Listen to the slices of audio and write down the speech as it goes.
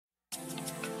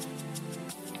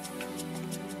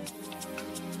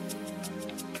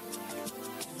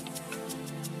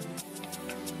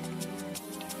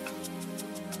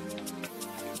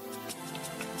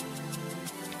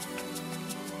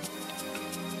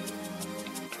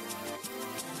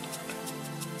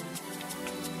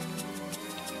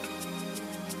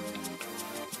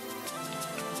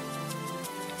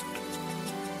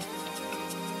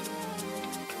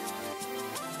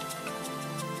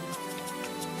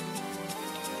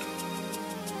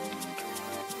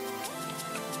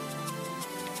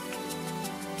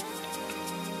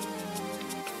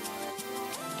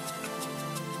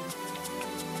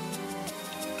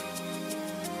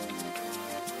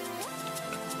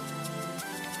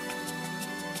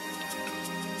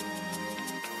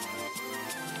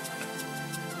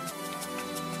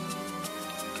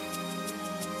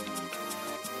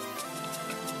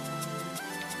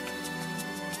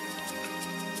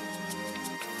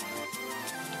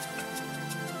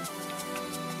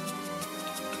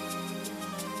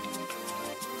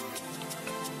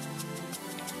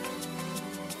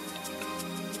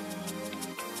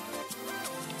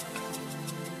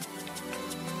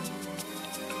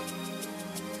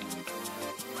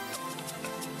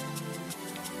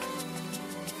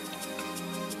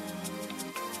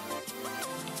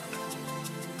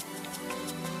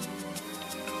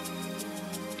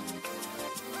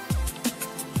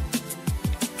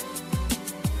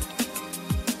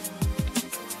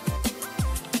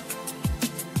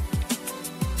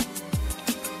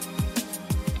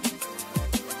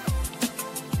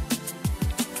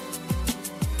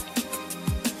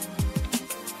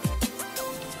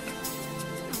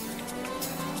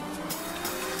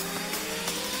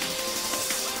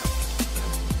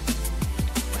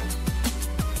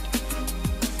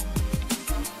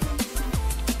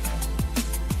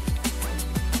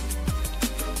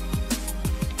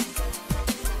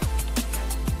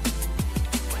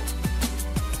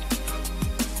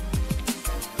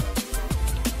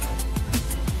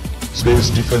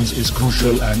Space defense is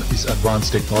crucial and is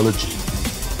advanced technology.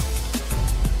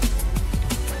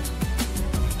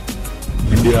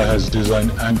 India has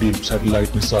designed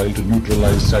anti-satellite missile to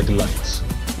neutralize satellites.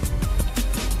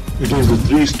 It is a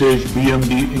 3-stage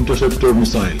BMD interceptor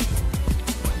missile.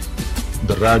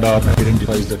 The radar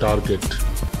identifies the target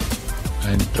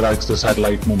and tracks the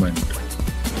satellite movement.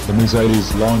 The missile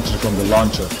is launched from the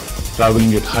launcher.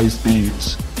 Traveling at high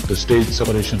speeds, the stage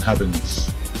separation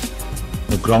happens.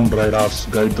 The ground radars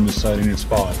guide the missile in its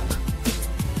path.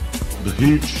 The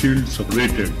heat shields are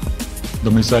rated.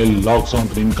 The missile locks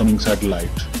onto the incoming satellite.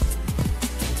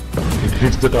 It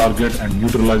hits the target and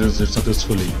neutralizes it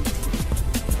successfully.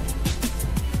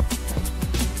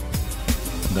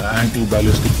 The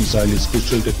anti-ballistic missile is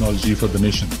crucial technology for the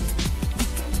nation.